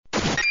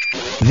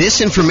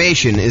This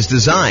information is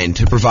designed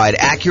to provide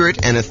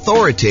accurate and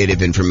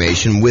authoritative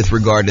information with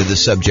regard to the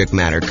subject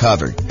matter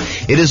covered.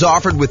 It is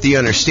offered with the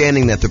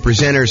understanding that the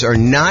presenters are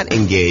not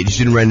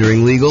engaged in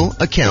rendering legal,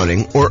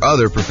 accounting, or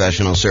other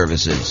professional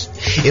services.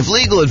 If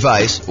legal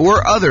advice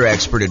or other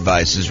expert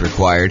advice is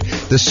required,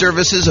 the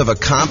services of a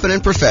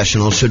competent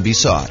professional should be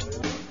sought.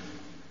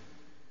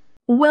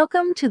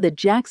 Welcome to the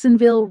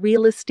Jacksonville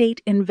Real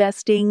Estate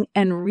Investing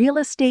and Real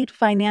Estate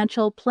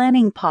Financial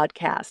Planning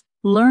Podcast.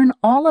 Learn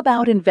all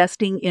about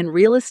investing in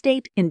real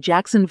estate in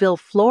Jacksonville,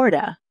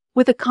 Florida,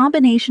 with a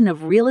combination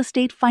of real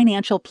estate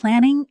financial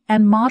planning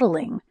and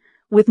modeling,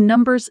 with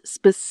numbers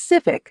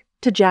specific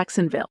to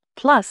Jacksonville,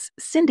 plus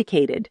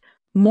syndicated,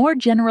 more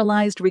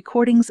generalized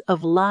recordings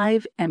of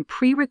live and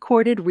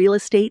pre-recorded real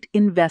estate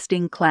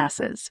investing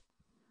classes.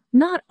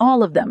 Not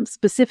all of them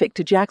specific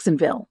to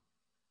Jacksonville.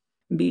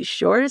 Be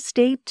sure to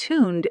stay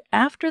tuned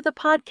after the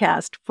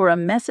podcast for a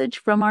message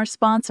from our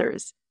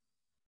sponsors.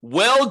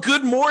 Well,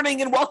 good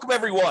morning and welcome,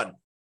 everyone.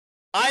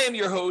 I am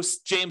your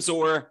host, James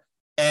Orr,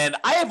 and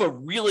I have a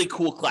really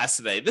cool class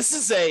today. This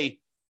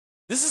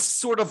is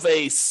sort of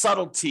a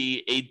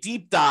subtlety, a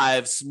deep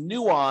dive, some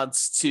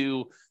nuance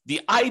to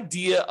the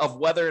idea of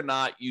whether or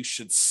not you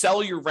should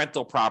sell your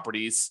rental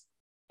properties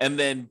and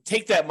then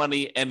take that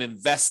money and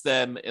invest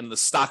them in the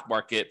stock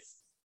market,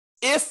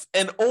 if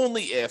and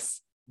only if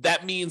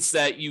that means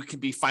that you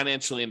can be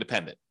financially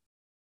independent.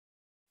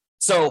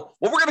 So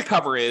what we're going to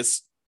cover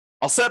is,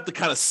 I'll set up the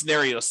kind of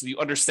scenario so you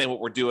understand what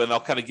we're doing. I'll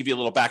kind of give you a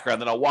little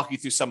background, then I'll walk you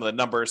through some of the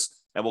numbers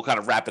and we'll kind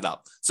of wrap it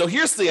up. So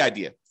here's the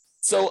idea.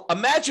 So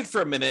imagine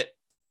for a minute,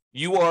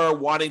 you are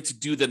wanting to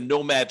do the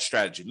nomad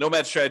strategy.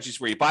 Nomad strategy is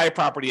where you buy a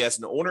property as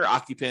an owner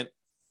occupant.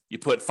 You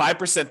put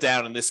 5%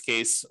 down in this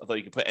case, although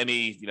you can put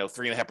any,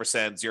 3.5%,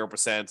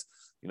 0%,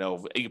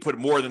 you can put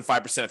more than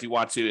 5% if you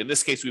want to. In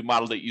this case, we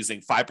modeled it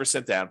using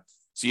 5% down.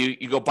 So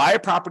you go buy a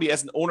property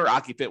as an owner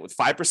occupant with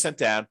 5%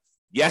 down.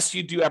 Yes,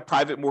 you do have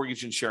private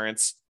mortgage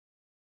insurance,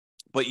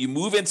 but you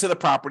move into the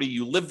property,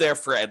 you live there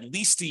for at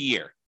least a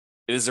year.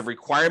 It is a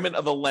requirement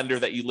of the lender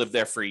that you live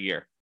there for a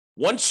year.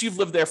 Once you've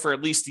lived there for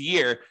at least a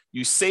year,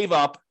 you save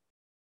up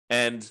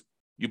and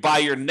you buy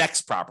your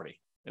next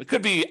property. And it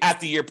could be at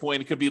the year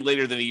point, it could be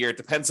later than a year. It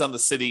depends on the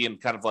city and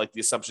kind of like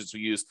the assumptions we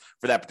use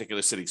for that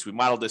particular city. So we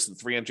modeled this in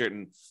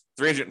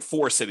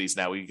 304 cities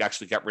now. We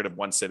actually got rid of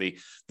one city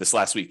this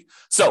last week.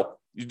 So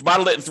you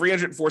modeled it in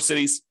 304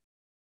 cities.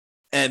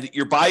 And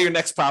you buy your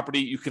next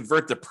property, you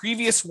convert the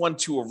previous one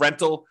to a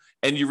rental,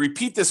 and you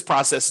repeat this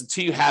process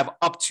until you have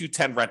up to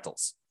 10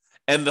 rentals.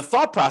 And the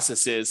thought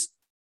process is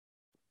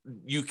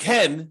you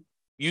can,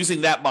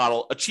 using that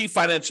model, achieve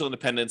financial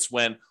independence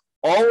when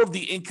all of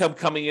the income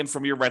coming in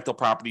from your rental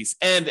properties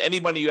and any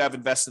money you have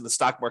invested in the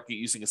stock market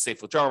using a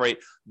safe withdrawal rate,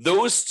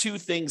 those two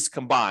things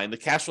combined, the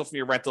cash flow from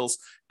your rentals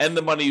and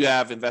the money you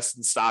have invested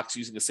in stocks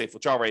using a safe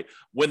withdrawal rate,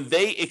 when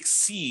they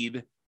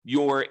exceed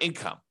your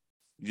income,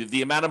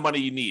 the amount of money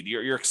you need,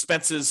 your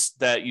expenses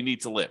that you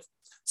need to live.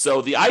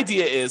 So the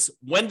idea is,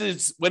 when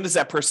does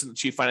that person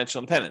achieve financial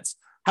independence?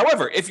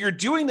 However, if you're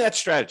doing that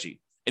strategy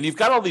and you've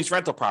got all these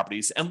rental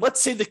properties, and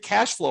let's say the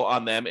cash flow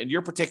on them in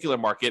your particular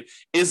market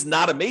is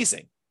not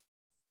amazing,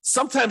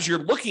 sometimes you're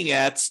looking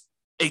at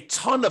a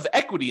ton of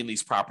equity in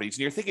these properties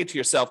and you're thinking to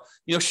yourself,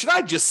 should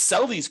I just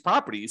sell these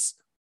properties,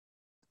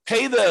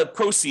 pay the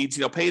proceeds,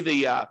 pay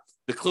the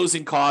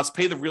closing costs,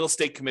 pay the real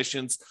estate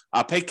commissions,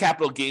 pay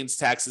capital gains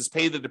taxes,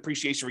 pay the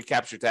depreciation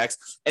recapture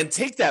tax, and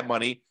take that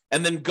money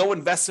and then go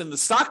invest in the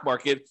stock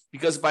market?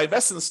 Because if I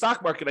invest in the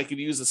stock market, I can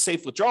use a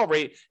safe withdrawal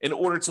rate in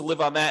order to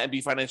live on that and be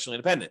financially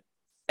independent.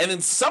 And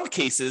in some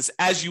cases,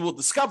 as you will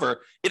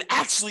discover, it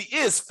actually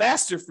is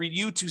faster for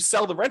you to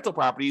sell the rental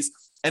properties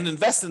and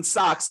invest in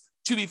stocks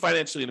to be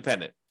financially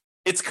independent.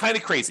 It's kind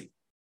of crazy.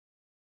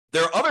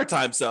 There are other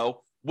times,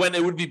 though, when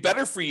it would be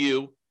better for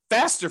you,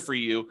 faster for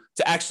you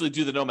to actually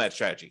do the nomad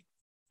strategy.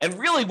 And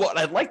really what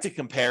I'd like to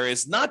compare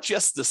is not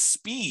just the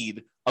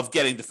speed of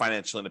getting to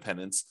financial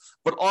independence,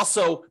 but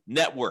also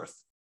net worth.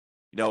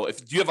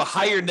 If you have a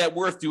higher net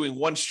worth doing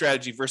one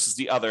strategy versus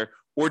the other,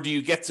 or do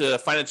you get to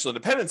financial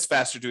independence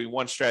faster doing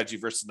one strategy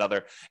versus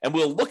another? And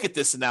we'll look at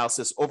this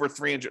analysis over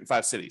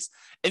 305 cities.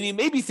 And you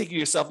may be thinking to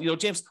yourself,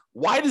 James,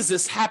 why does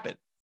this happen?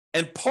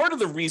 And part of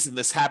the reason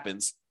this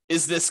happens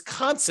is this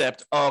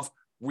concept of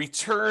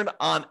return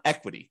on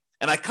equity.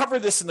 And I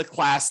covered this in the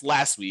class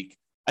last week.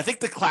 I think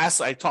the class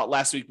I taught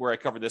last week where I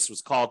covered this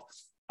was called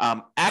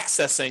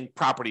Accessing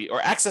Property or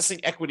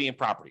Accessing Equity in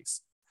Properties.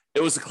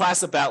 It was a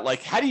class about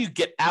how do you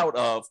get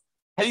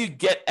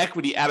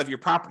equity out of your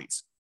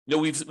properties?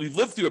 We've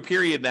lived through a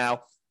period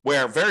now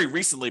where very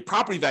recently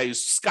property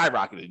values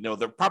skyrocketed.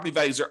 The property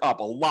values are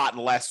up a lot in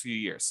the last few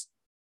years.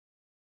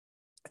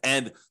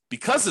 And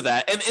because of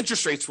that, and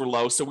interest rates were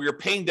low, so we were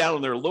paying down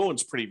on their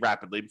loans pretty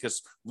rapidly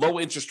because low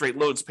interest rate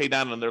loans pay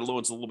down on their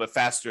loans a little bit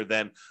faster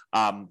than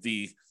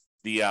the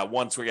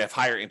ones where you have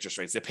higher interest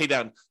rates. They pay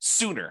down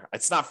sooner.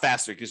 It's not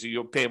faster because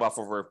you pay them off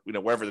over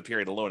wherever the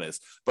period of loan is,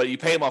 but you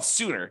pay them off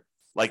sooner.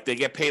 Like they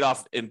get paid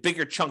off in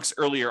bigger chunks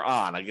earlier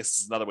on, I guess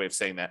is another way of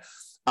saying that.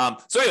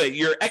 So anyway,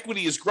 your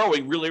equity is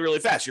growing really, really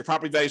fast. Your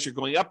property values are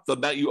going up. The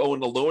amount you owe in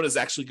the loan is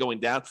actually going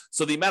down.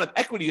 So the amount of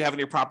equity you have in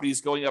your property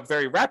is going up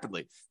very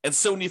rapidly. And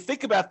so when you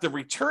think about the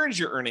returns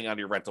you're earning on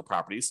your rental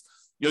properties,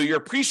 your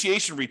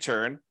appreciation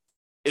return,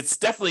 it's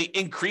definitely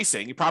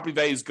increasing. Your property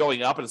value is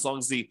going up. And as long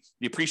as the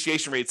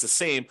appreciation rate is the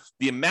same,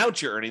 the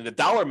amount you're earning, the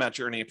dollar amount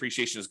you're earning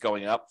appreciation is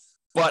going up.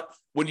 But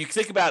when you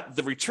think about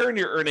the return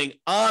you're earning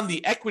on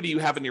the equity you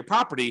have in your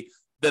property,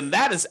 then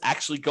that is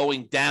actually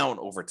going down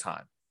over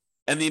time.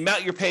 And the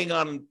amount you're paying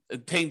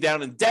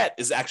down in debt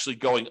is actually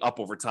going up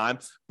over time.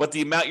 But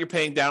the amount you're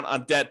paying down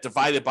on debt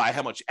divided by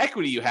how much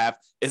equity you have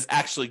is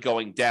actually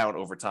going down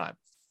over time.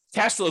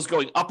 Cash flow is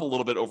going up a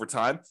little bit over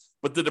time,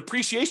 but the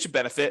depreciation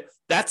benefit,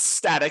 that's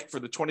static for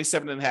the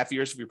 27 and a half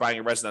years if you're buying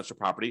a residential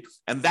property.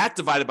 And that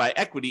divided by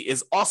equity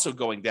is also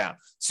going down.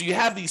 So you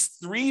have these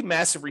three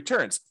massive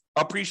returns: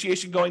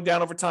 appreciation going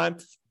down over time,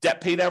 debt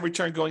pay down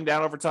return going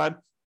down over time,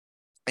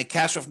 and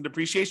cash flow from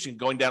depreciation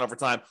going down over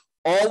time,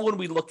 all when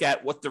we look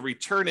at what the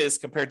return is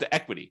compared to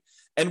equity.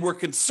 And we're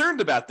concerned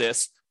about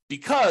this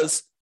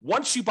because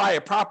once you buy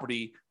a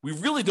property, we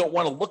really don't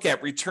want to look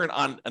at return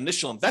on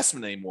initial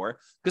investment anymore,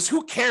 because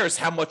who cares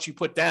how much you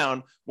put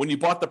down when you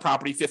bought the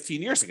property 15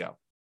 years ago?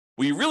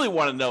 What you really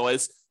want to know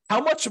is,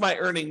 how much am I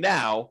earning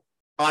now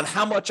on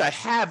how much I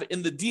have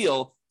in the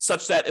deal,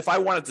 such that if I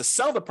wanted to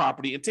sell the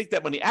property and take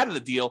that money out of the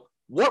deal,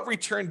 what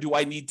return do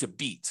I need to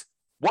beat?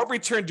 What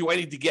return do I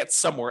need to get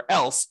somewhere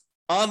else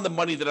on the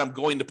money that I'm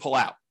going to pull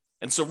out?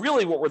 And so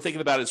really what we're thinking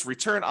about is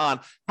return on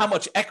how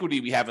much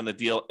equity we have in the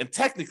deal. And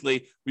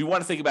technically, we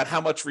want to think about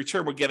how much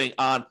return we're getting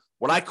on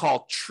what I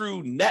call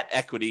true net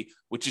equity,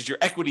 which is your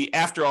equity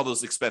after all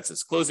those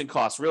expenses: closing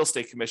costs, real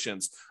estate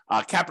commissions,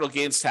 capital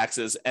gains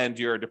taxes, and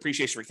your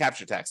depreciation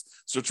recapture tax.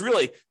 So it's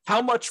really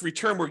how much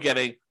return we're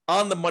getting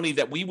on the money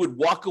that we would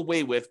walk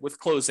away with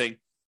closing,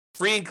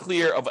 free and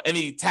clear of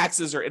any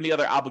taxes or any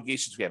other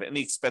obligations we have,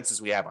 any expenses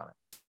we have on it.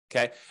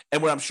 Okay.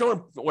 And what I'm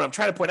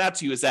trying to point out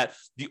to you is that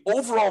the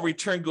overall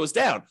return goes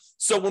down.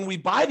 So when we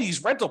buy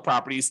these rental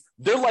properties,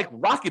 they're like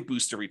rocket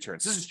booster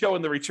returns. This is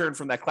showing the return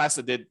from that class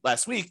I did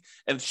last week,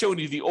 and it's showing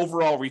you the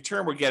overall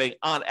return we're getting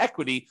on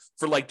equity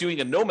for like doing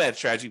a nomad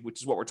strategy,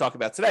 which is what we're talking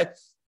about today.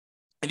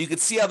 And you can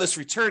see how this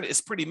return is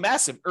pretty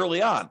massive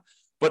early on.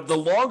 But the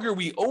longer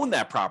we own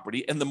that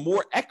property and the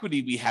more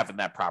equity we have in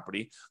that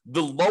property,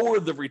 the lower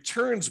the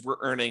returns we're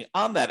earning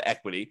on that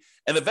equity,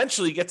 and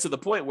eventually get to the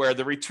point where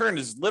the return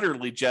is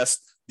literally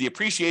just the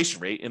appreciation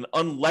rate, an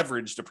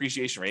unleveraged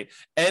appreciation rate,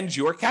 and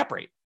your cap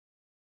rate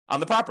on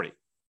the property.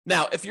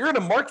 Now, if you're in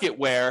a market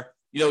where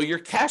your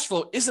cash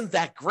flow isn't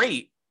that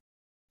great,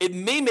 it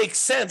may make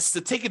sense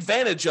to take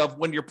advantage of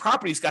when your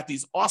property's got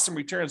these awesome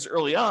returns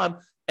early on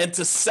and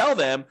to sell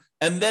them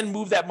and then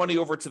move that money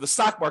over to the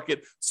stock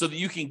market so that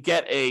you can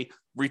get a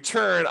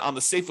return on the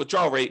safe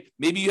withdrawal rate.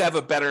 Maybe you have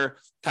a better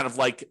kind of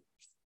like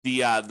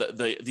the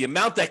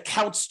amount that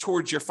counts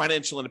towards your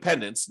financial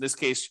independence. In this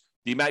case,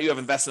 the amount you have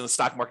invested in the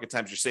stock market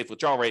times your safe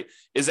withdrawal rate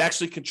is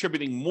actually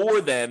contributing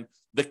more than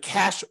the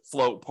cash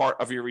flow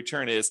part of your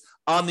return is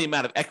on the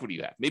amount of equity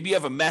you have. Maybe you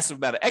have a massive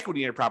amount of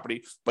equity in your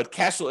property, but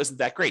cash flow isn't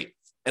that great.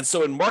 And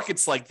so in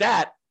markets like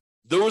that,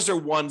 those are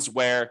ones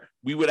where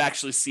we would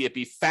actually see it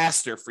be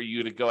faster for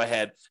you to go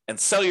ahead and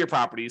sell your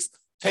properties,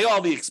 pay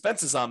all the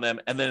expenses on them,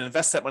 and then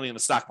invest that money in the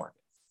stock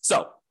market.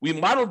 So we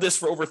modeled this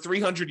for over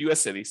 300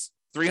 U.S. cities.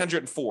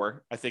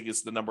 304, I think,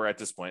 is the number at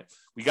this point.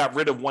 We got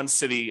rid of one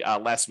city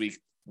last week.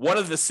 One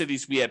of the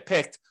cities we had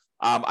picked,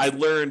 I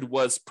learned,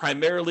 was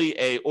primarily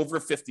a over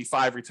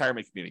 55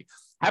 retirement community.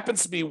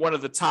 Happens to be one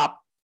of the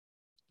top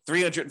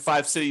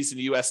 305 cities in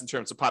the U.S. in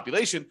terms of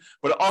population,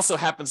 but it also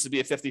happens to be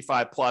a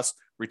 55 plus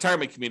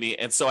retirement community.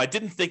 And so I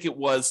didn't think it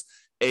was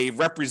a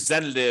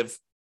representative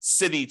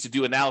city to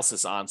do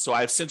analysis on. So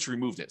I've since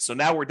removed it. So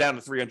now we're down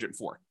to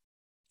 304.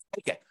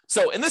 Okay.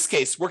 So in this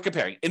case, we're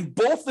comparing in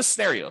both the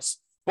scenarios,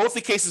 both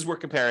the cases we're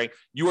comparing,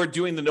 you are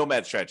doing the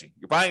nomad strategy.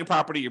 You're buying a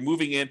property, you're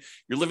moving in,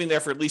 you're living there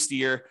for at least a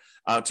year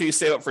until you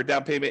save up for a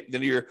down payment.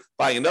 Then you're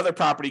buying another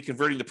property,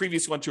 converting the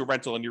previous one to a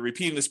rental, and you're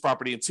repeating this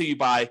property until you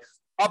buy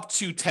up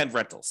to 10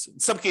 rentals. In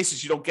some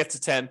cases, you don't get to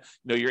 10.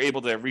 You're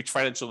able to reach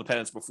financial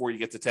independence before you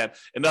get to 10.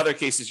 In other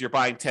cases, you're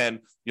buying 10,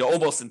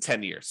 almost in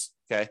 10 years.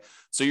 Okay.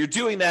 So you're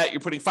doing that.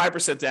 You're putting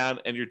 5% down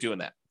and you're doing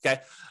that.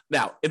 Okay.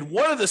 Now, in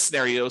one of the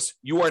scenarios,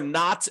 you are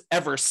not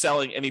ever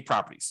selling any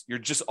properties. You're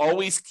just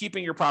always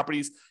keeping your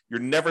properties.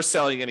 You're never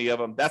selling any of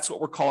them. That's what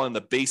we're calling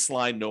the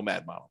baseline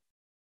nomad model.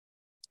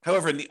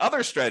 However, in the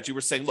other strategy,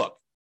 we're saying, look,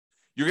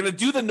 you're going to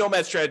do the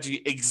nomad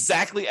strategy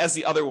exactly as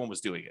the other one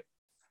was doing it.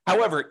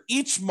 However,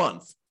 each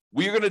month,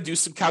 we're going to do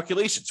some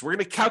calculations. We're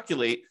going to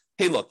calculate,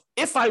 hey, look,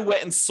 if I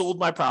went and sold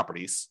my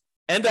properties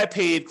and I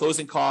paid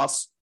closing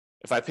costs,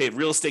 if I paid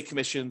real estate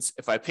commissions,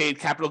 if I paid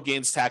capital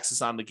gains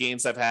taxes on the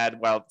gains I've had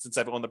since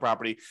I've owned the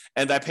property,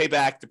 and I pay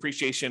back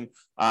depreciation,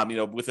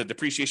 with a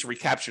depreciation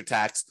recapture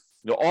tax,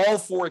 all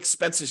four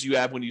expenses you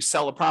have when you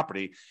sell a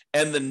property,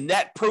 and the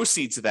net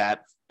proceeds of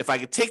that if I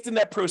could take the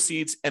net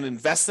proceeds and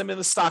invest them in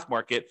the stock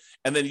market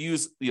and then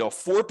use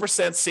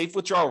 4% safe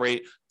withdrawal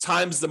rate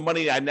times the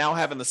money I now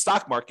have in the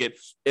stock market,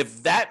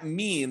 if that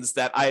means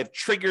that I have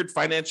triggered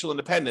financial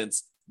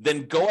independence,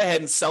 then go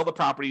ahead and sell the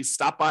properties,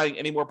 stop buying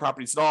any more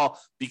properties at all,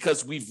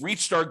 because we've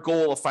reached our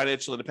goal of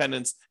financial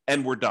independence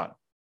and we're done.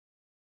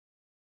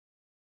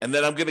 And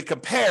then I'm going to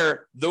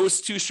compare those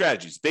two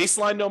strategies,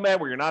 baseline Nomad,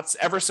 where you're not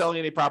ever selling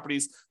any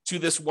properties, to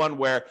this one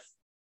where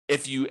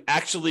if you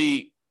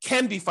actually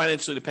can be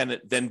financially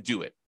independent, then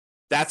do it.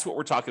 That's what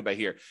we're talking about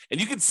here. And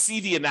you can see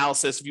the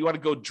analysis if you want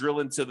to go drill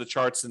into the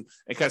charts and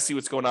kind of see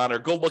what's going on, or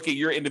go look at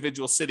your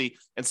individual city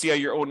and see how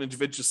your own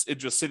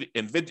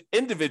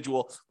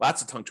individual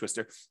lots of tongue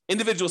twister,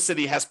 individual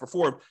city has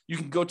performed. You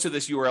can go to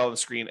this URL on the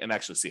screen and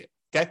actually see it.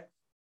 Okay.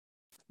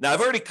 Now,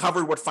 I've already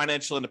covered what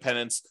financial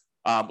independence.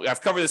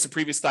 I've covered this in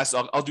previous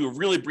classes. I'll do a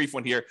really brief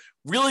one here.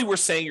 Really, we're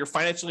saying you're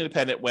financially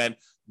independent when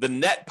the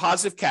net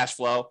positive cash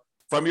flow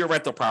from your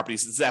rental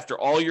properties is after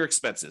all your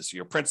expenses,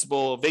 your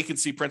principal,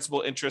 vacancy,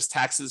 principal, interest,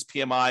 taxes,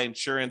 PMI,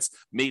 insurance,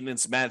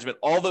 maintenance, management,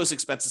 all those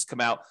expenses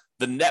come out.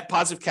 The net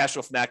positive cash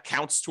flow from that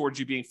counts towards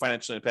you being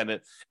financially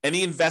independent.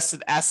 Any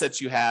invested assets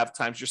you have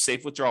times your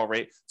safe withdrawal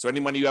rate. So any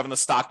money you have in the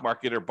stock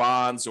market or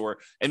bonds, or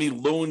any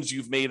loans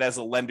you've made as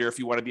a lender, if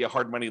you want to be a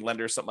hard money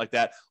lender or something like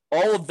that,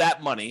 all of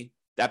that money,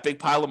 that big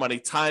pile of money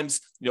times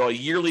a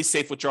yearly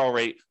safe withdrawal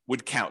rate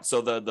would count.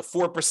 So the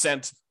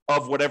 4%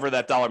 of whatever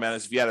that dollar amount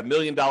is, if you had $1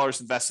 million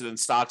invested in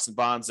stocks and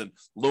bonds and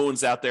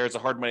loans out there as a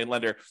hard money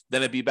lender,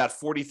 then it'd be about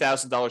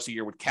 $40,000 a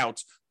year would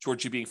count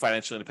towards you being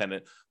financially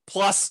independent,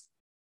 plus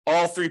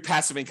all three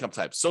passive income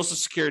types: Social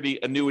Security,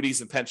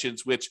 annuities, and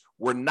pensions, which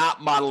we're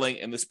not modeling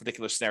in this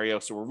particular scenario.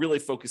 So we're really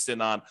focused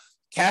in on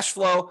cash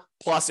flow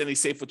plus any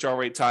safe withdrawal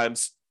rate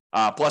times,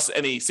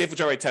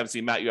 the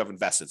amount you have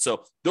invested.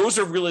 So those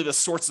are really the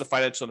sorts of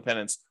financial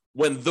independence.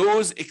 When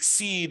those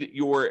exceed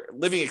your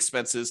living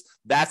expenses,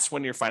 that's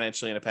when you're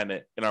financially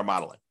independent in our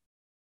modeling.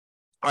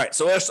 All right,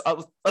 so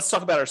let's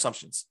talk about our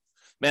assumptions.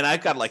 Man,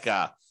 I've got like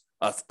a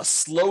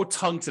slow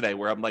tongue today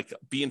where I'm like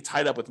being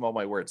tied up with all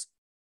my words.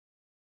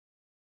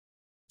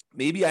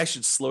 Maybe I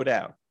should slow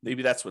down.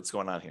 Maybe that's what's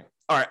going on here.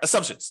 All right,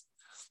 assumptions.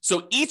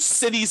 So each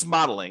city's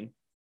modeling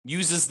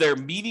uses their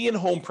median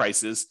home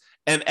prices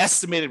and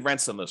estimated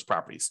rents on those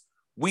properties.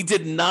 We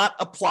did not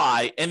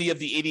apply any of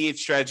the 88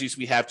 strategies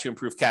we have to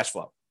improve cash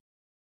flow.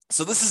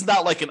 So this is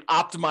not like an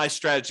optimized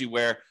strategy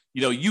where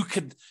you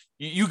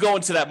go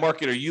into that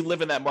market, or you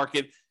live in that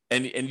market,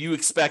 and you're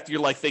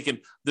like thinking,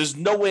 there's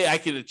no way I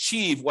can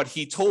achieve what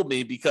he told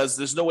me because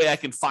there's no way I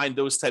can find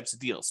those types of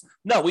deals.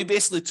 No, we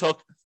basically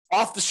took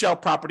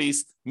off-the-shelf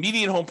properties,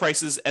 median home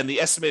prices, and the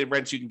estimated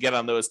rents you can get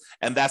on those,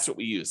 and that's what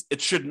we use.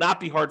 It should not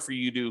be hard for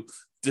you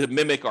to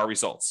mimic our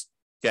results.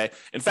 Okay.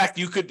 In fact,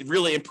 you could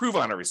really improve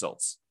on our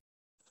results.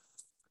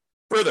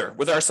 Further,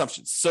 with our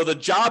assumptions. So the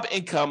job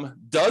income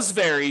does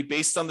vary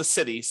based on the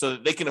city so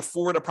that they can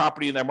afford a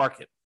property in their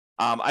market.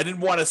 I didn't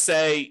want to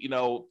say,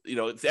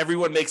 if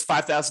everyone makes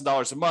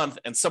 $5,000 a month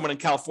and someone in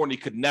California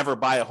could never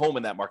buy a home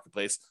in that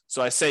marketplace.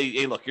 So I say,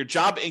 hey, look, your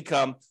job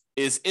income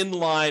is in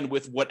line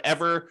with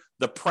whatever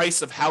the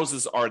price of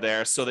houses are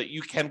there so that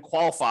you can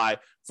qualify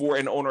for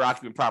an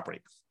owner-occupant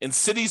property. In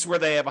cities where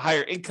they have a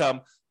higher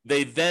income,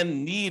 they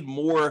then need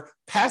more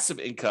passive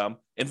income,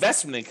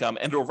 investment income,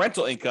 and or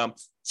rental income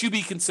to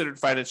be considered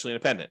financially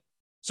independent.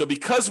 So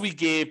because we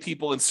gave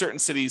people in certain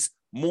cities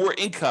more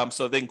income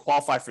so they can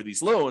qualify for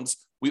these loans,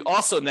 we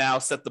also now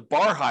set the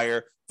bar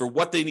higher for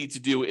what they need to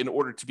do in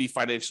order to be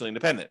financially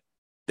independent.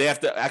 They have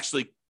to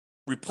actually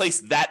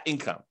replace that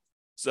income.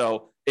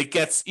 So it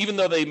gets, even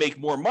though they make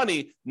more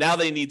money, now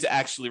they need to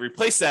actually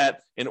replace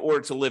that in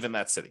order to live in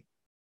that city.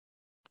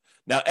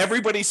 Now,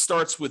 everybody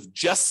starts with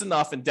just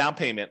enough in down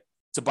payment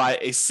to buy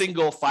a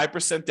single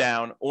 5%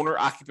 down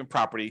owner-occupant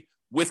property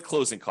with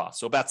closing costs.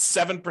 So about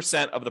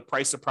 7% of the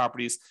price of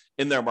properties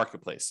in their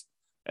marketplace.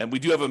 And we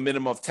do have a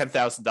minimum of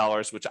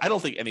 $10,000, which I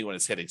don't think anyone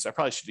is hitting. So I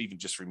probably should even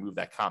just remove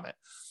that comment.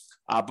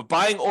 But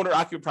buying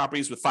owner-occupant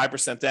properties with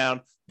 5%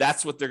 down,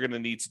 that's what they're going to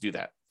need to do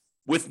that.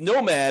 With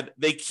Nomad,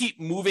 they keep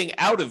moving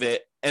out of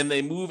it and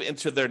they move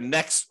into their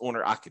next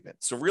owner-occupant.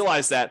 So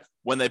realize that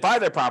when they buy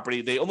their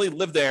property, they only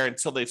live there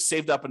until they've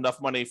saved up enough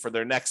money for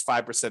their next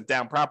 5%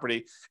 down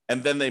property,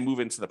 and then they move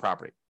into the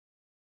property.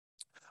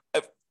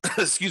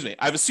 Excuse me.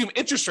 I've assumed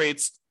interest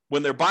rates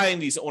when they're buying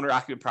these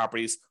owner-occupant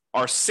properties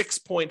are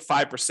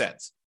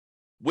 6.5%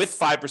 with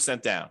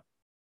 5% down.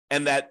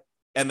 And that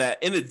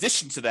in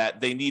addition to that,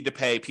 they need to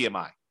pay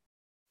PMI,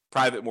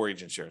 private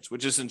mortgage insurance,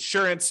 which is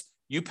insurance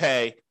you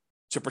pay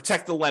to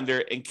protect the lender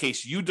in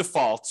case you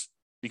default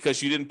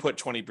because you didn't put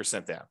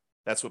 20% down.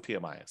 That's what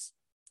PMI is.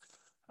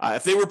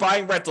 If they were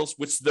buying rentals,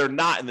 which they're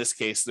not in this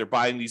case, they're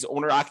buying these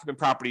owner-occupant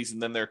properties and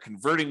then they're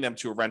converting them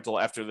to a rental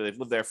after they've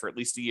lived there for at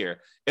least a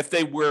year. If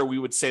they were, we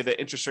would say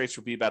that interest rates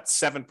would be about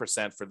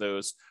 7% for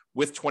those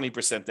with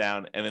 20%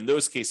 down. And in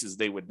those cases,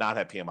 they would not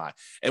have PMI.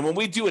 And when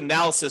we do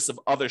analysis of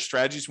other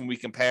strategies, when we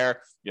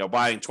compare,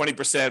 buying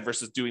 20%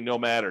 versus doing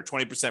Nomad, or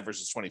 20%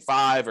 versus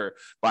 25, or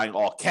buying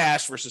all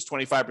cash versus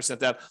 25%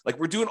 down, like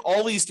we're doing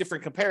all these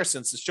different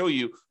comparisons to show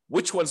you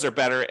which ones are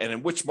better and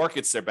in which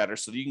markets they're better,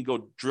 so that you can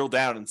go drill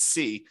down and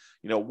see,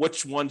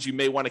 which ones you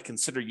may want to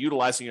consider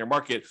utilizing in your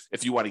market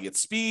if you want to get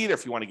speed or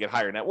if you want to get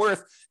higher net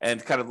worth,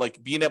 and kind of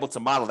like being able to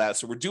model that.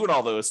 So we're doing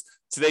all those.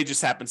 Today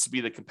just happens to be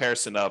the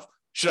comparison of,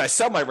 should I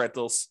sell my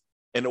rentals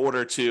in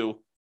order to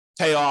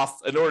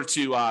invest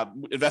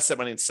that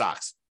money in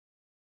stocks?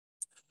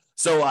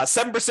 So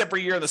 7% per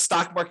year in the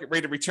stock market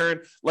rate of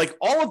return, like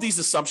all of these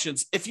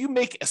assumptions, if you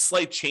make a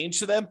slight change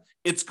to them,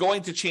 it's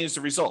going to change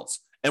the results.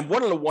 And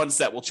one of the ones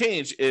that will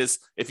change is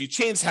if you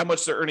change how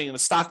much they're earning in the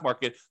stock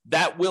market,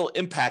 that will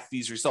impact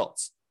these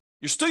results.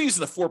 You're still using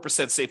the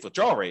 4% safe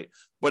withdrawal rate,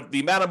 but the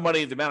amount of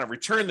money, the amount of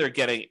return they're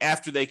getting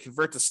after they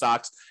convert to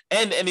stocks,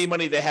 and any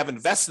money they have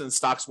invested in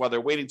stocks while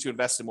they're waiting to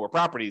invest in more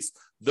properties,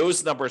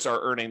 those numbers are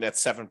earning that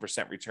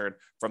 7% return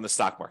from the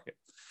stock market.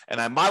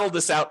 And I modeled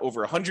this out over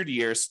 100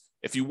 years.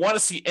 If you want to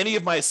see any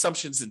of my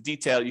assumptions in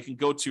detail, you can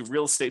go to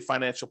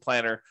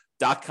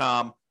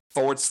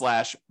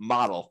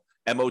realestatefinancialplanner.com/model,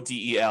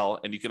 MODEL,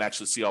 and you can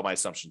actually see all my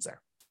assumptions there.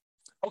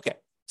 Okay,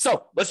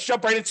 so let's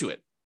jump right into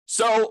it.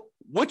 So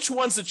which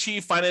ones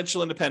achieve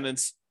financial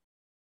independence?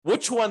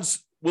 Which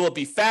ones will it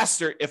be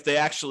faster if they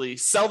actually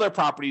sell their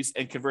properties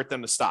and convert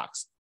them to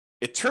stocks?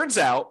 It turns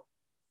out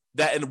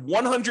that in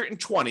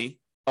 120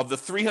 of the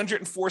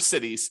 304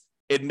 cities,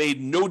 it made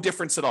no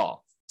difference at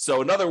all.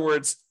 So in other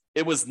words,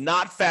 it was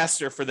not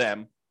faster for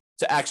them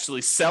to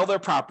actually sell their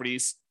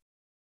properties,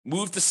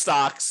 move to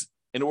stocks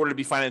in order to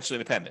be financially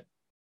independent.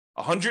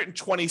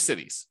 120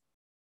 cities,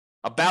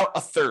 about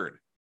a third.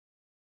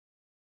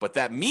 But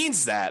that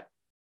means that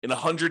in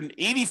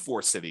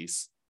 184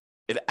 cities,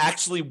 it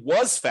actually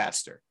was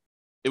faster.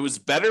 It was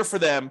better for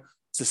them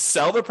to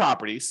sell their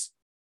properties,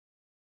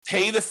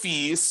 pay the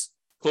fees,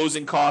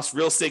 closing costs,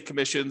 real estate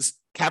commissions,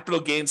 capital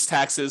gains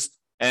taxes,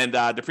 and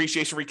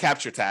depreciation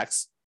recapture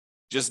tax.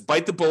 Just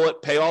bite the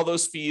bullet, pay all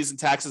those fees and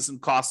taxes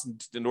and costs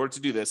in order to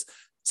do this.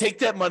 Take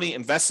that money,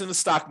 invest in the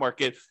stock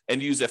market,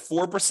 and use a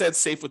 4%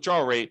 safe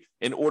withdrawal rate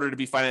in order to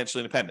be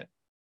financially independent.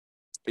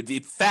 It'd be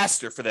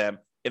faster for them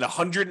in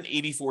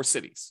 184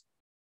 cities.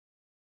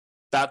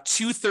 About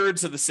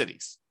 2/3 of the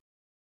cities.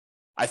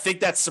 I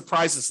think that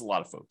surprises a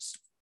lot of folks.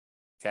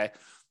 Okay.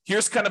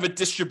 Here's kind of a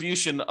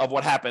distribution of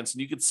what happens.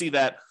 And you can see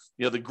that,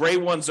 the gray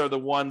ones are the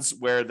ones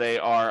where they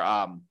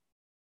are,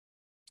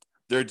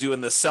 they're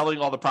doing the selling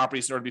all the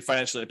properties in order to be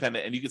financially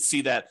independent. And you can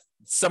see that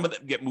some of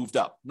them get moved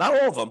up. Not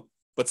all of them,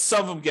 but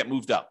some of them get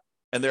moved up.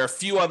 And there are a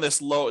few on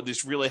this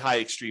really high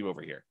extreme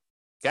over here.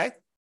 Okay.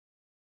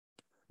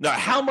 Now,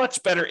 how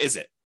much better is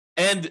it?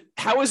 And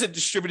how is it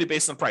distributed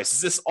based on price?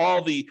 Is this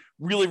all the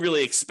really,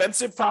 really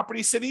expensive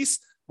property cities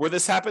where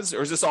this happens?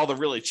 Or is this all the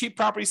really cheap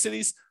property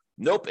cities?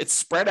 Nope, it's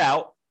spread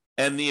out.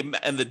 And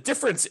the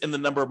difference in the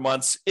number of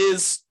months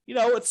is,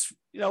 it's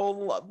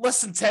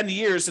less than 10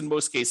 years in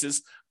most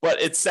cases,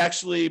 but it's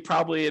actually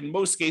probably in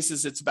most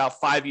cases, it's about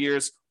 5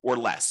 years or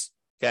less.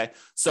 Okay.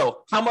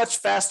 So how much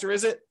faster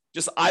is it?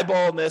 Just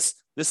eyeballing this.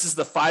 This is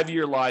the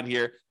 5-year line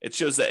here. It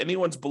shows that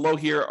anyone's below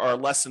here are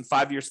less than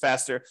 5 years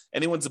faster.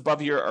 Anyone's above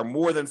here are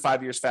more than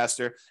 5 years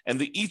faster.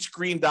 And each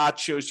green dot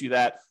shows you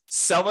that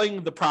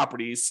selling the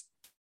properties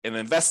and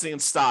investing in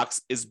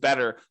stocks is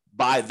better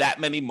by that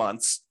many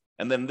months.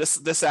 And then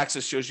this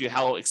axis shows you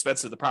how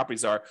expensive the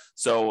properties are.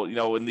 So,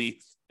 in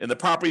the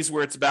properties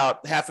where it's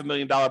about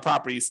 $500,000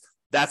 properties,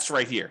 that's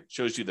right here,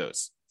 shows you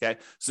those. Okay.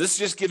 So this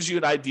just gives you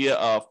an idea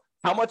of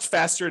how much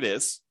faster it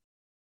is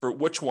for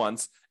which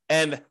ones,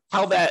 and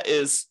how that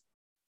is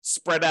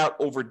spread out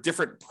over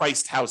different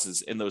priced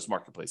houses in those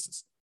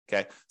marketplaces.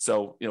 Okay.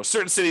 So,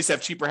 certain cities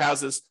have cheaper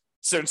houses,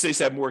 certain cities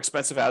have more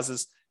expensive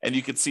houses, and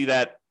you can see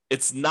that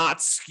it's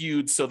not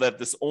skewed so that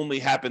this only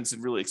happens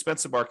in really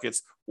expensive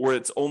markets, or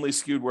it's only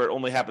skewed where it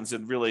only happens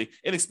in really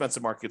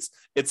inexpensive markets.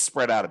 It's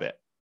spread out a bit.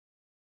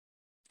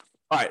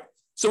 All right.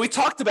 So we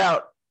talked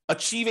about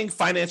achieving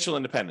financial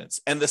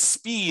independence and the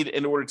speed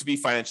in order to be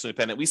financially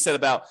independent. We said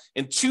about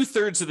in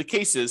 2/3 of the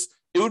cases,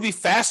 it would be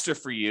faster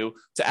for you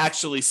to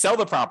actually sell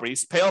the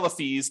properties, pay all the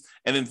fees,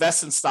 and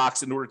invest in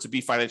stocks in order to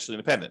be financially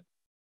independent.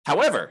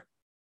 However,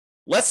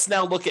 let's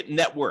now look at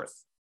net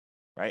worth,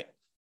 right?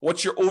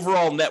 What's your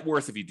overall net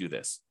worth if you do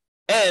this?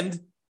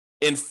 And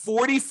in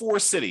 44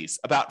 cities,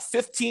 about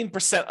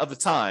 15% of the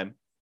time,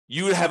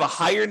 you would have a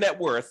higher net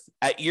worth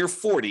at year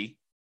 40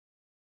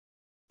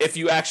 if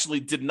you actually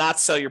did not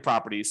sell your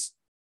properties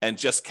and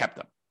just kept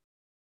them.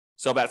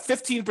 So about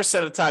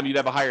 15% of the time, you'd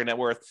have a higher net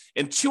worth.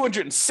 In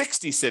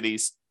 260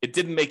 cities, it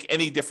didn't make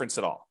any difference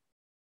at all.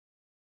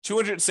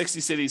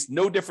 260 cities,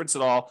 no difference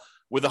at all.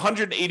 With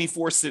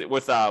 184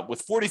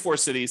 with 44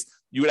 cities,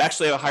 you would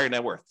actually have a higher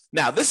net worth.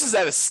 Now, this is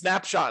at a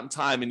snapshot in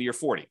time in year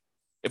 40.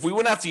 If we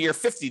went out to year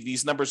 50,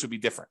 these numbers would be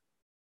different,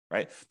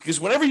 right? Because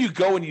whenever you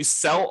go and you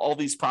sell all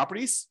these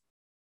properties,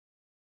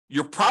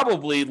 you're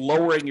probably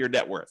lowering your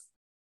net worth.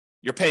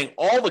 You're paying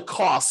all the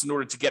costs in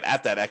order to get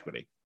at that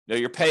equity.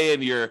 You're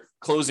paying your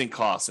closing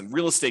costs and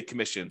real estate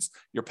commissions.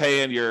 You're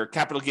paying your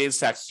capital gains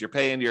taxes. You're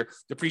paying your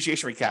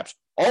depreciation recaps.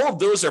 All of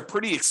those are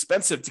pretty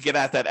expensive to get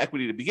at that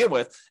equity to begin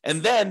with.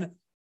 And then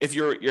if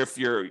you're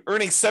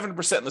earning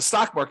 7% in the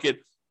stock market,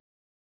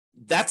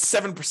 that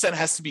 7%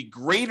 has to be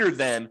greater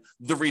than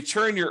the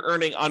return you're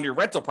earning on your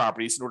rental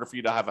properties in order for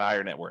you to have a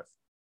higher net worth,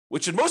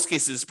 which in most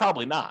cases is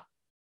probably not.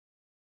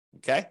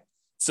 Okay.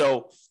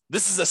 So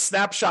this is a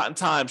snapshot in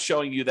time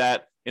showing you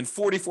that in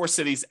 44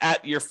 cities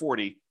at year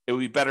 40, it would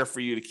be better for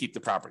you to keep the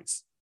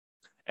properties.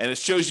 And it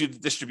shows you the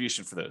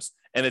distribution for those.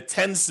 And it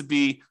tends to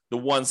be the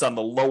ones on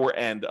the lower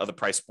end of the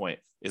price point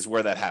is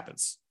where that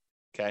happens.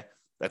 Okay.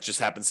 That just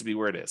happens to be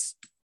where it is.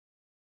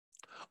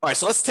 All right.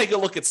 So let's take a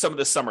look at some of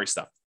the summary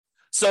stuff.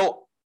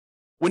 So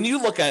when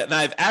you look at it, and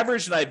I have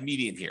average and I have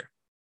median here.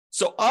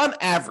 So on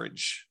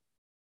average,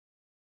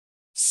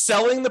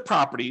 selling the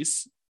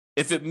properties,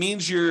 if it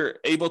means you're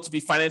able to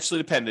be financially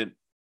independent,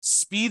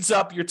 speeds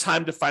up your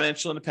time to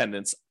financial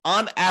independence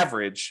on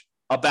average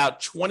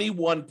about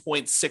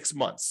 21.6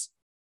 months,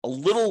 a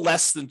little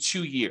less than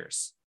 2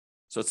 years.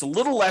 So it's a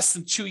little less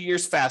than 2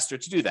 years faster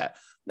to do that.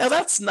 Now,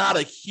 that's not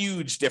a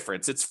huge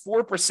difference. It's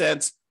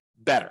 4%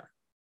 better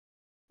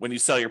when you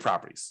sell your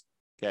properties,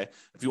 okay?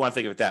 If you want to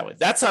think of it that way.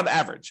 That's on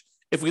average.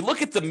 If we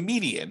look at the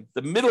median,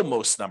 the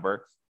middlemost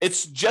number,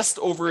 it's just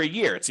over a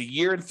year. It's a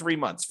year and 3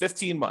 months,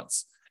 15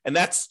 months. And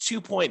that's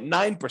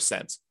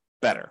 2.9%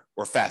 better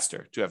or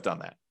faster to have done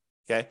that,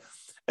 okay?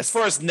 As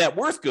far as net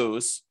worth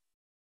goes,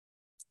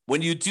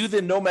 when you do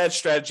the Nomad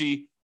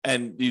strategy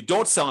and you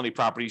don't sell any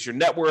properties, your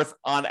net worth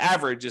on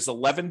average is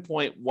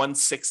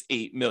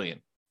 $11.168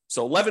 million.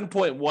 So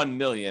 $11.1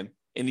 million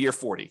in year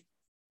 40.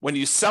 When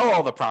you sell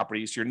all the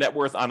properties, your net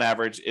worth on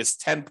average is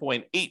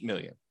 $10.8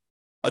 million,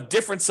 a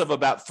difference of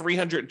about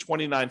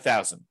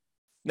 $329,000.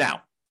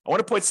 Now, I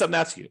want to point something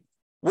out to you.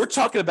 We're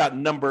talking about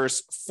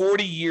numbers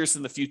 40 years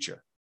in the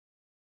future.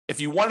 If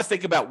you want to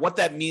think about what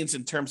that means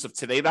in terms of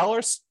today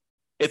dollars,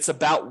 it's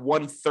about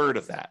 1/3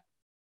 of that.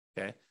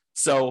 Okay.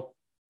 So,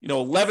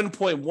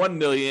 11.1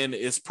 million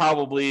is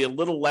probably a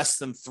little less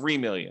than 3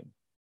 million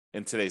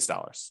in today's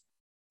dollars.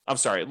 I'm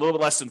sorry, a little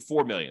bit less than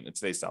 4 million in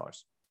today's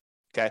dollars.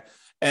 Okay.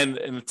 And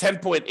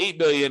 10.8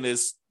 million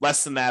is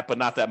less than that, but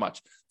not that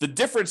much. The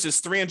difference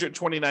is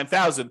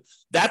 329,000.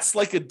 That's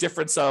like a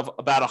difference of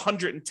about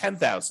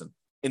 110,000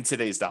 in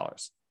today's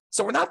dollars.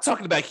 So we're not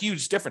talking about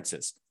huge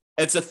differences.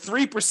 It's a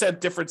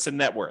 3% difference in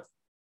net worth.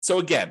 So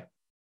again,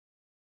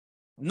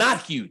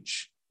 not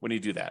huge when you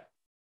do that.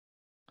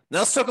 Now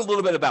let's talk a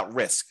little bit about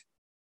risk.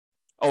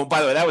 Oh,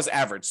 by the way, that was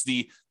average.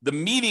 The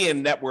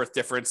median net worth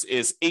difference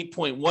is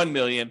 8.1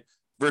 million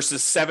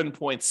versus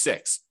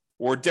 7.6,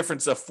 or a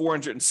difference of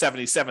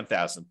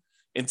 477,000.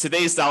 In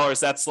today's dollars,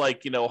 that's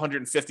like,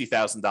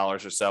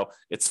 $150,000 or so.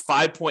 It's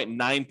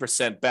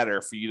 5.9%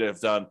 better for you to have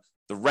done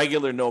the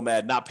regular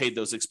Nomad, not paid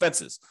those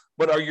expenses.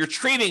 But you're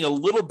trading a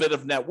little bit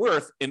of net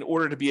worth in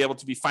order to be able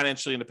to be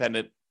financially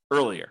independent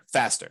earlier,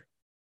 faster.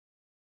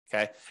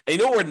 Okay. And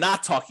what we're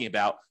not talking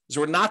about is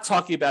we're not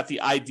talking about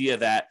the idea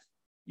that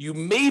you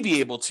may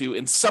be able to,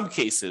 in some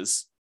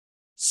cases,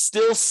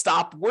 still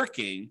stop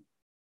working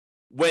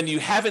when you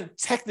haven't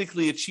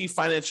technically achieved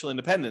financial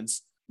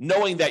independence,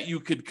 knowing that you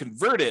could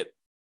convert it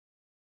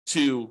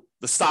to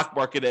the stock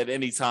market at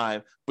any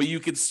time, but you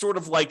could sort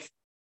of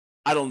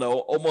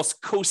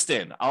almost coast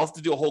in. I'll have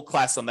to do a whole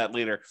class on that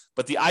later.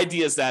 But the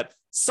idea is that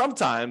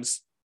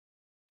sometimes,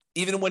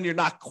 even when you're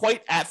not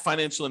quite at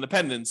financial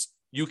independence,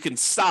 you can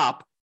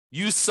stop,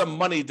 use some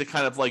money to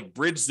kind of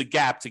bridge the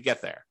gap to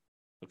get there.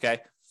 Okay.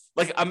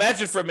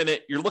 Imagine for a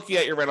minute, you're looking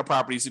at your rental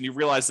properties and you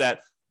realize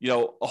that,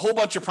 a whole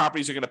bunch of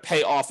properties are going to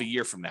pay off a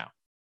year from now,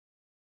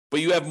 but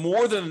you have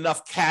more than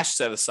enough cash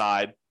set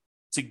aside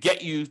to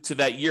get you to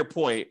that year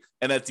point.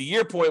 And at the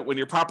year point, when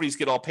your properties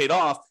get all paid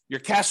off,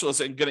 your cash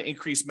flows are going to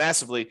increase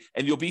massively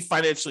and you'll be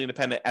financially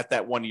independent at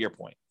that 1 year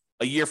point,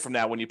 a year from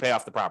now when you pay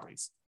off the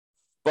properties.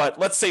 But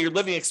let's say your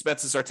living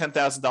expenses are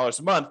 $10,000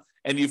 a month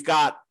and you've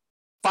got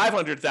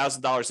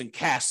 $500,000 in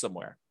cash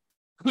somewhere.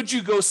 Could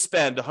you go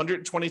spend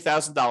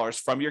 $120,000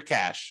 from your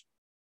cash,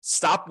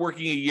 stop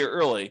working a year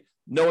early,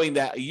 knowing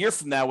that a year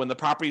from now when the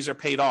properties are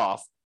paid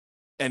off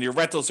and your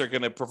rentals are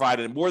going to provide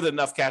more than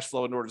enough cash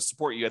flow in order to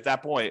support you at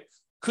that point,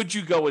 could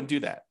you go and do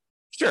that?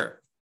 Sure.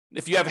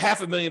 If you have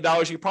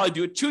 $500,000, you probably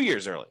do it 2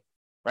 years early,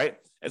 right?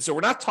 And so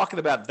we're not talking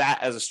about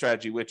that as a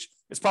strategy, which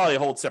is probably a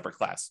whole separate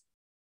class.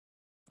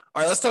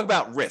 All right, let's talk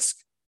about risk.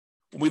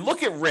 When we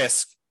look at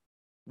risk,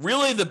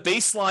 really the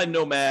baseline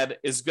Nomad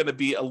is going to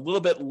be a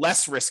little bit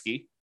less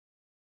risky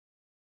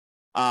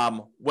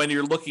when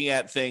you're looking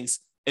at things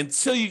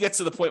until you get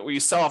to the point where you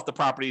sell off the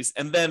properties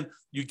and then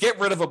you get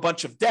rid of a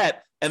bunch of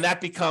debt, and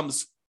that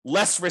becomes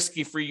less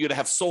risky for you to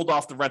have sold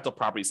off the rental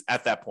properties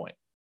at that point.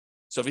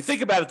 So if you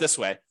think about it this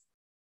way,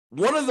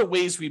 one of the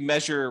ways we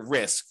measure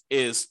risk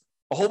is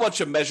a whole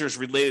bunch of measures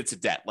related to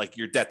debt, like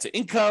your debt to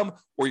income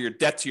or your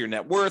debt to your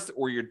net worth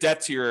or your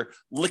debt to your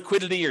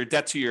liquidity or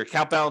debt to your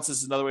account balances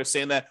is another way of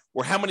saying that,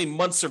 or how many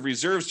months of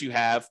reserves you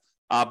have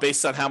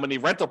based on how many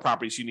rental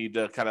properties you need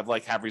to kind of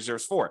like have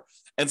reserves for.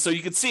 And so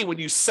you can see when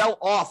you sell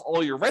off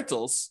all your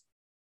rentals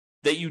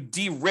that you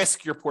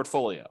de-risk your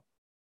portfolio.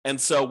 And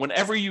so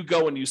whenever you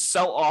go and you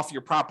sell off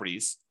your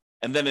properties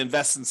and then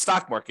invest in the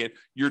stock market,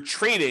 you're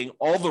trading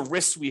all the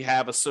risks we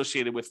have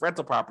associated with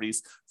rental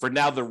properties for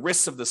now the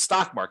risks of the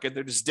stock market.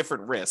 They're just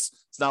different risks.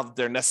 It's not that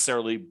they're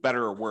necessarily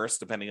better or worse,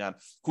 depending on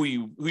who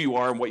you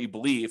are and what you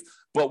believe.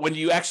 But when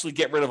you actually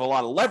get rid of a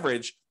lot of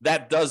leverage,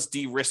 that does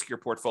de-risk your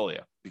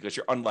portfolio because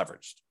you're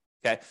unleveraged.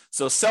 Okay.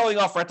 So selling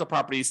off rental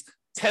properties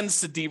tends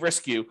to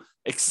de-risk you,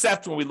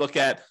 except when we look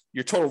at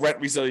your total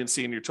rent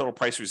resiliency and your total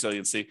price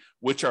resiliency,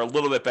 which are a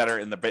little bit better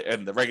in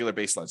the regular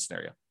baseline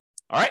scenario.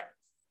 All right.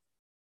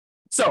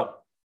 So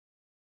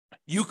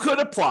you could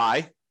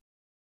apply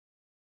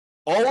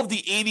all of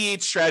the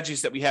 88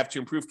 strategies that we have to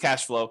improve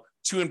cash flow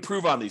to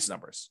improve on these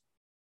numbers.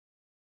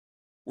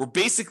 We're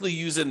basically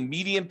using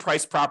median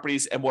price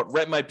properties and what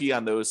rent might be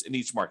on those in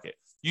each market.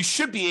 You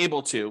should be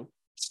able to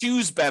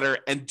choose better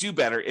and do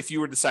better if you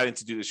were deciding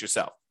to do this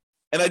yourself.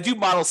 And I do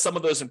model some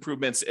of those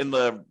improvements in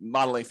the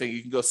modeling thing.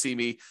 You can go see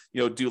me,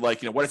 do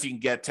like, what if you can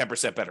get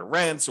 10% better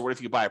rents, or what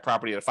if you buy a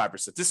property at a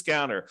 5%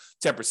 discount or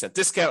 10%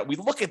 discount? We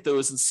look at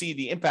those and see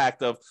the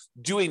impact of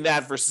doing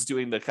that versus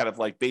doing the kind of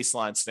like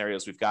baseline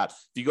scenarios we've got. If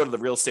you go to the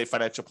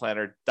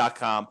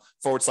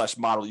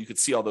realestatefinancialplanner.com/model, you can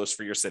see all those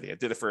for your city. I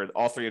did it for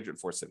all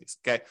 304 cities.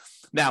 Okay.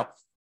 Now,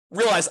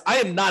 realize I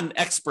am not an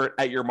expert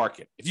at your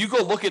market. If you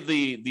go look at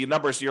the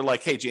numbers, you're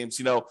like, hey,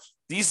 James,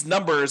 these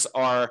numbers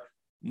are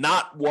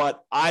not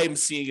what I'm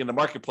seeing in the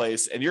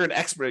marketplace, and you're an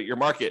expert at your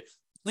market,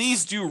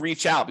 please do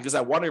reach out because I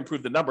want to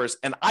improve the numbers.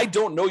 And I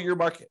don't know your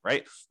market,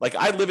 right? Like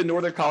I live in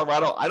Northern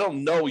Colorado. I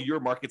don't know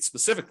your market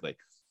specifically,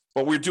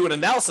 but we're doing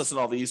analysis on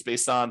all these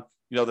based on,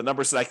 the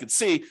numbers that I could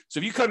see. So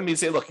if you come to me and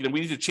say, look, we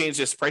need to change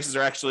this. Prices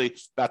are actually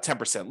about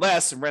 10%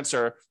 less and rents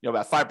are,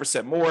 about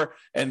 5% more.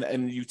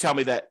 And you tell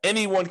me that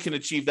anyone can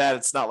achieve that.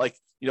 It's not like,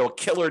 a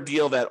killer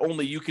deal that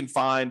only you can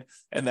find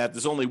and that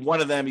there's only one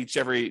of them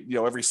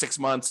every 6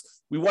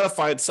 months. We want to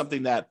find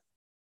something that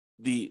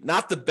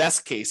not the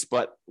best case,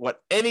 but what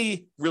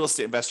any real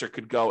estate investor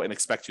could go and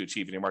expect to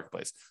achieve in your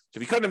marketplace. So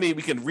if you come to me,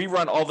 we can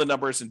rerun all the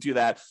numbers and do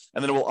that.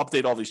 And then we'll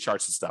update all these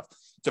charts and stuff.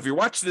 So if you're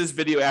watching this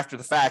video after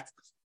the fact,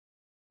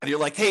 and you're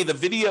like, hey,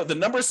 the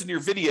numbers in your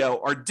video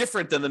are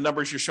different than the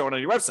numbers you're showing on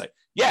your website.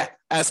 Yeah,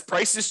 as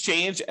prices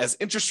change, as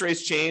interest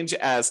rates change,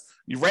 as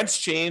your rents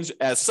change,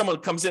 as someone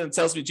comes in and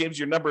tells me, James,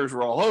 your numbers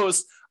were all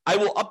hosed, I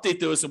will update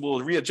those and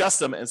we'll readjust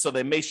them. And so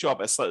they may show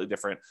up as slightly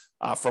different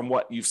from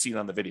what you've seen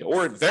on the video,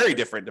 or very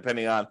different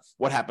depending on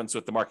what happens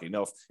with the market.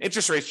 If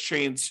interest rates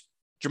change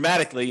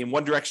dramatically in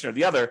one direction or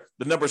the other,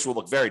 the numbers will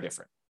look very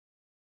different.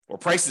 Or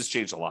prices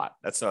change a lot.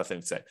 That's another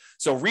thing to say.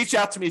 So reach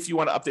out to me if you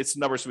want to update some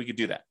numbers so we can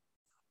do that.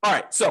 All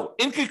right. So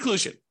in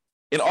conclusion,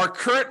 in our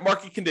current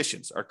market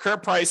conditions, our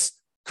current price,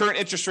 current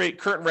interest rate,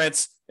 current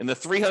rents in the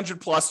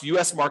 300 plus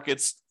US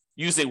markets,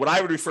 using what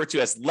I would refer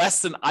to as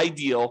less than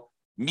ideal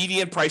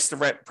median price to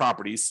rent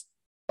properties,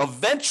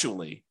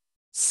 eventually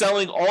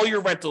selling all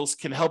your rentals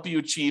can help you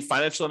achieve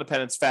financial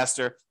independence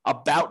faster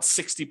about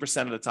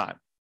 60% of the time.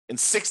 In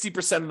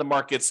 60% of the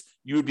markets,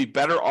 you would be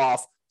better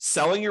off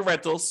selling your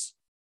rentals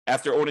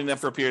after owning them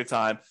for a period of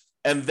time,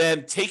 and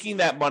then taking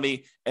that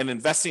money and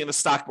investing in the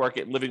stock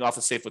market and living off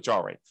a safe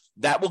withdrawal rate.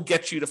 That will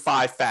get you to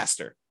 5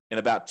 faster in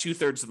about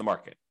 2/3 of the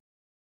market,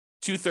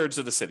 2/3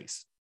 of the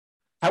cities.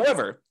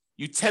 However,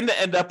 you tend to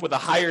end up with a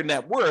higher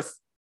net worth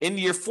in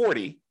year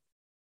 40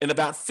 in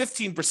about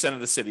 15%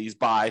 of the cities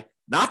by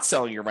not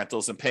selling your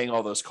rentals and paying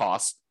all those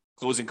costs,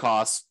 closing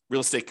costs, real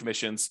estate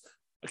commissions,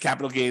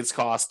 capital gains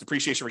costs,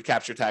 depreciation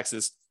recapture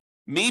taxes,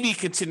 maybe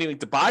continuing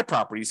to buy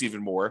properties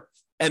even more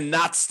and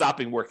not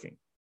stopping working.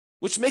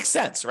 Which makes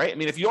sense, right? I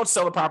mean, if you don't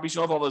sell the properties,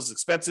 you don't have all those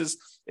expenses.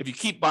 If you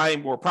keep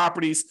buying more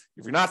properties,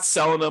 if you're not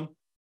selling them,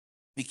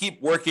 you keep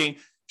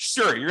working,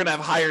 sure, you're going to have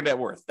higher net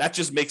worth. That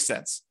just makes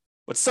sense.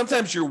 But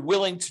sometimes you're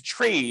willing to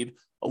trade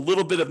a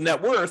little bit of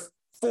net worth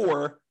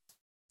for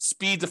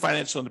speed to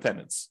financial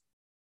independence.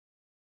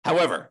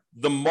 However,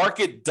 the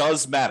market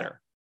does matter.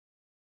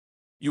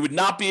 You would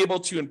not be able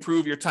to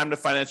improve your time to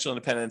financial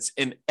independence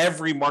in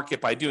every market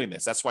by doing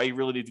this. That's why you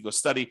really need to go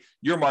study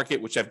your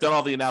market, which I've done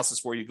all the analysis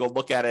for you. Go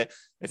look at it.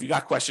 If you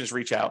got questions,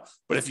 reach out.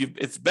 But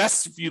it's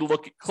best if you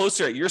look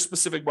closer at your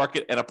specific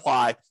market and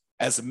apply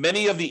as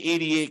many of the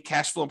 88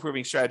 cash flow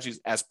improving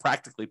strategies as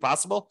practically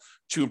possible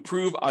to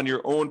improve on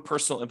your own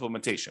personal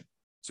implementation.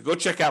 So go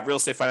check out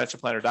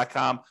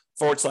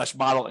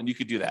realestatefinancialplanner.com/model, and you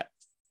could do that.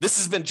 This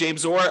has been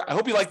James Orr. I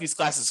hope you like these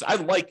classes. I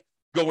like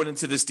going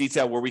into this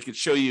detail where we could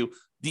show you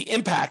the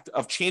impact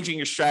of changing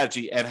your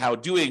strategy and how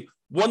doing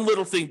one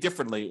little thing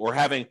differently or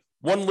having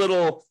one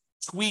little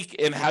tweak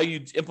in how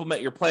you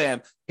implement your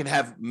plan can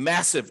have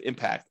massive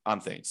impact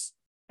on things,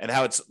 and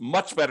how it's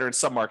much better in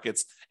some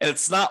markets. And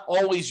it's not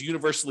always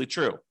universally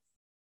true,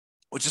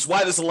 which is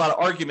why there's a lot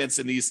of arguments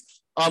in these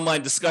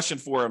online discussion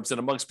forums and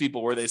amongst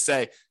people where they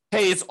say,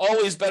 hey, it's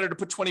always better to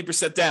put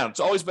 20% down. It's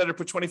always better to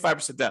put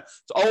 25% down.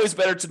 It's always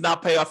better to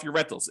not pay off your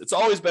rentals. It's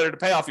always better to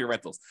pay off your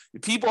rentals.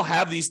 People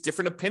have these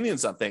different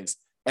opinions on things.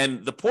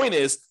 And the point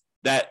is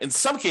that in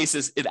some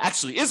cases, it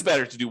actually is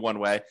better to do one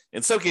way.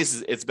 In some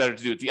cases, it's better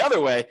to do it the other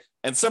way.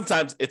 And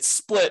sometimes it's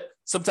split.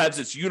 Sometimes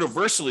it's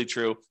universally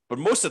true, but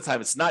most of the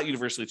time it's not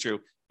universally true.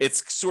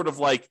 It's sort of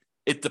like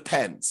it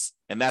depends.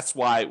 And that's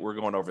why we're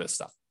going over this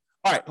stuff.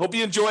 All right. Hope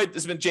you enjoyed.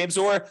 This has been James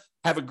Orr.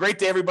 Have a great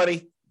day,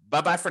 everybody.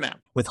 Bye-bye for now.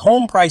 With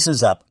home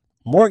prices up,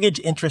 mortgage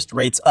interest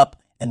rates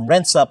up, and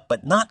rents up,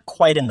 but not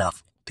quite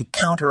enough to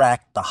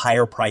counteract the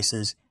higher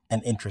prices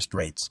and interest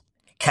rates.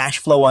 Cash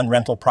flow on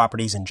rental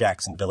properties in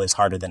Jacksonville is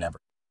harder than ever.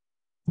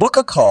 Book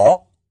a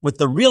call with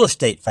the Real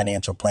Estate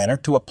Financial Planner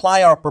to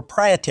apply our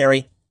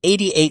proprietary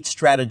 88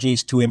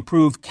 strategies to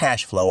improve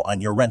cash flow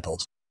on your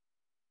rentals.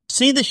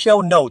 See the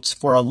show notes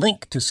for a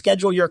link to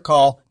schedule your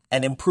call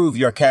and improve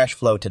your cash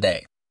flow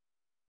today.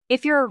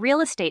 If you're a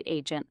real estate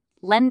agent,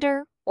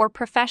 lender, or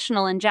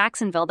professional in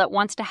Jacksonville that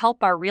wants to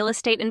help our real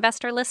estate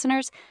investor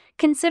listeners,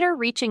 consider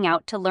reaching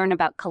out to learn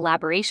about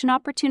collaboration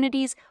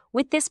opportunities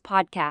with this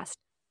podcast.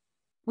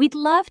 We'd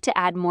love to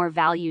add more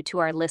value to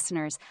our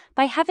listeners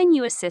by having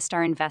you assist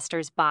our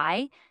investors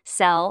buy,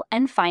 sell,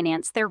 and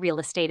finance their real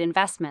estate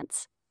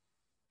investments.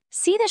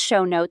 See the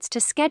show notes to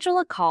schedule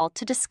a call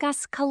to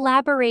discuss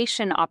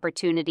collaboration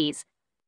opportunities